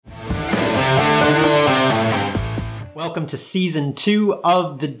Welcome to Season 2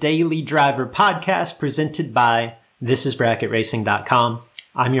 of the Daily Driver podcast presented by thisisbracketracing.com.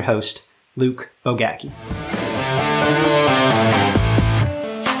 I'm your host, Luke Bogacki.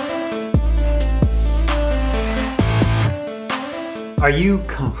 Are you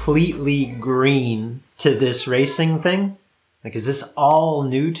completely green to this racing thing? Is this all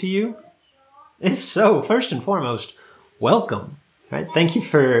new to you? If so, first and foremost, welcome. Right? Thank you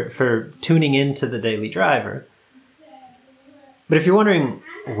for tuning in to the Daily Driver. But if you're wondering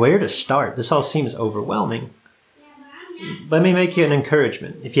where to start, this all seems overwhelming. Let me make you an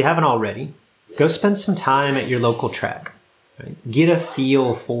encouragement. If you haven't already, go spend some time at your local track. Right? Get a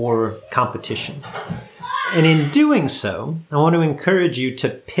feel for competition. And in doing so, I want to encourage you to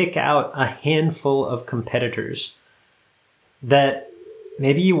pick out a handful of competitors that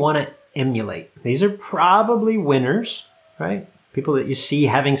maybe you want to emulate. These are probably winners, right? People that you see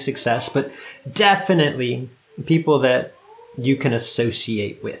having success, but definitely people that you can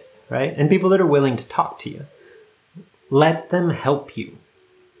associate with, right? And people that are willing to talk to you. Let them help you.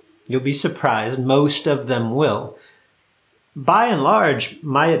 You'll be surprised. Most of them will. By and large,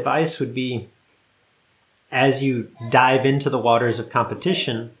 my advice would be, as you dive into the waters of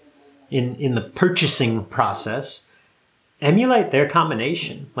competition in the purchasing process, emulate their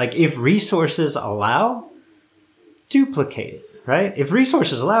combination. Like if resources allow, duplicate it. Right? If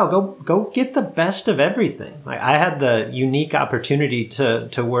resources allow, go get the best of everything. Like I had the unique opportunity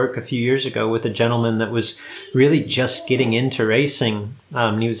to work a few years ago with a gentleman that was really just getting into racing.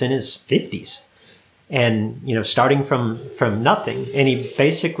 He was in his 50s and, starting from nothing. And he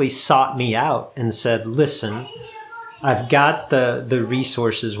basically sought me out and said, listen, I've got the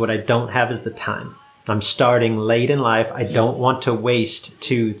resources. What I don't have is the time. I'm starting late in life. I don't want to waste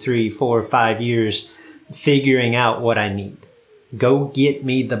 2, 3, 4, 5 years figuring out what I need. Go get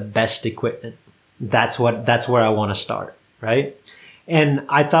me the best equipment. That's where I want to start, right? And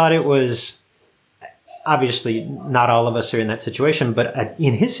I thought it was, obviously not all of us are in that situation, but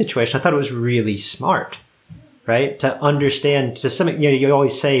in his situation, I thought it was really smart, right? To understand to some, you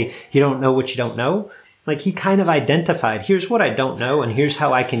always say you don't know what you don't know. Like he kind of identified, here's what I don't know and here's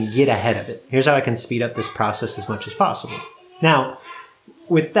how I can get ahead of it. Here's how I can speed up this process as much as possible. Now,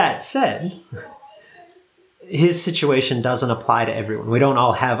 with that said, his situation doesn't apply to everyone. We don't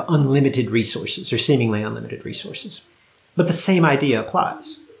all have unlimited resources or seemingly unlimited resources. But the same idea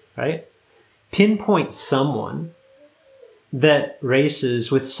applies, right? Pinpoint someone that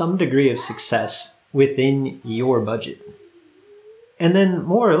races with some degree of success within your budget. And then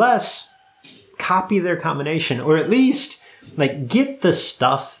more or less copy their combination, or at least get the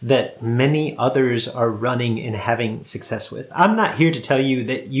stuff that many others are running and having success with. I'm not here to tell you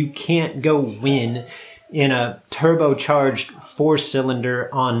that you can't go win in a turbocharged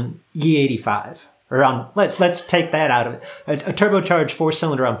 4-cylinder on E85 or on, let's take that out of it. A turbocharged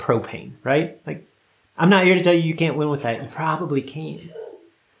 4-cylinder on propane, right? I'm not here to tell you you can't win with that. You probably can.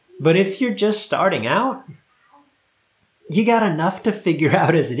 But if you're just starting out, you got enough to figure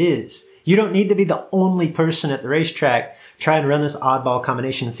out as it is. You don't need to be the only person at the racetrack trying to run this oddball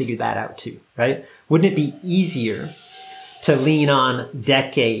combination and figure that out too, right? Wouldn't it be easier to lean on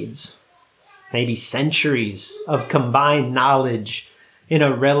decades, maybe centuries of combined knowledge in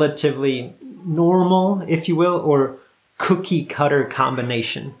a relatively normal, if you will, or cookie cutter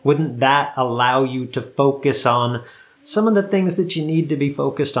combination? Wouldn't that allow you to focus on some of the things that you need to be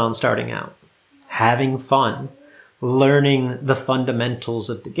focused on starting out? Having fun, learning the fundamentals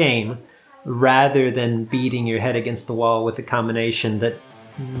of the game, rather than beating your head against the wall with a combination that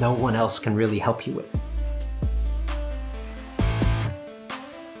no one else can really help you with.